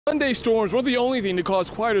Sunday storms weren't the only thing to cause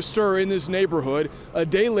quite a stir in this neighborhood. A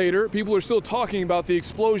day later, people are still talking about the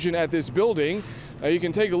explosion at this building. You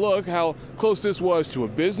can take a look how close this was to a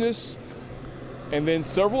business, and then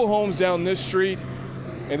several homes down this street,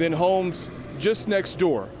 and then homes just next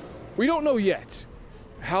door. We don't know yet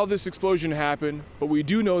how this explosion happened, but we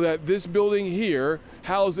do know that this building here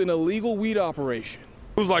housed an illegal weed operation.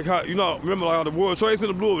 It was like how, remember how the World Trade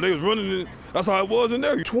Center blew up, they was running, that's how it was in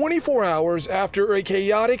there. 24 hours after a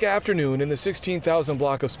chaotic afternoon in the 16,000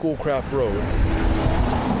 block of Schoolcraft Road,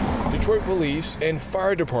 Detroit police and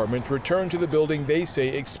fire departments returned to the building they say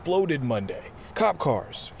exploded Monday. Cop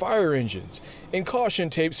cars, fire engines, and caution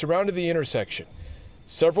tape surrounded the intersection.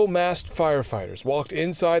 Several masked firefighters walked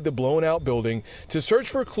inside the blown-out building to search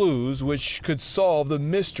for clues which could solve the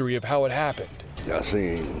mystery of how it happened. I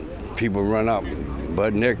seen people run out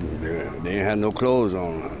butt naked. They didn't have no clothes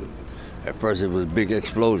on. At first it was a big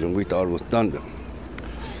explosion. We thought it was thunder.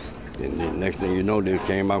 And the next thing you know, they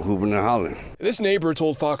came out hooping and hollering. This neighbor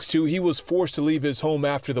told Fox 2 he was forced to leave his home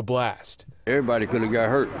after the blast. Everybody could have got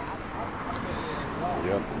hurt.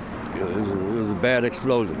 Yep. It was a bad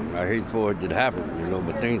explosion. I hate for it to happen,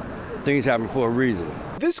 but things happen for a reason.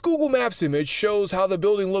 This Google Maps image shows how the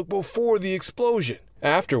building looked before the explosion.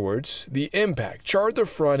 Afterwards, the impact charred the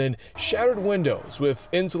front and shattered windows, with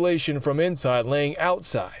insulation from inside laying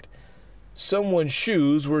outside. Someone's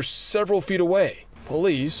shoes were several feet away.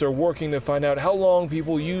 Police are working to find out how long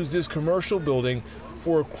people used this commercial building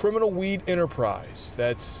for a criminal weed enterprise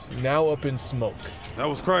that's now up in smoke. That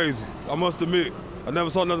was crazy. I must admit, I never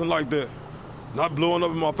saw nothing like that. Not blowing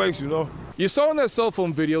up in my face, You saw in that cell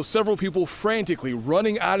phone video several people frantically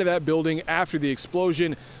running out of that building after the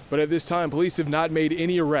explosion, but at this time, police have not made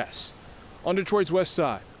any arrests. On Detroit's west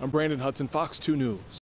side, I'm Brandon Hudson, Fox 2 News.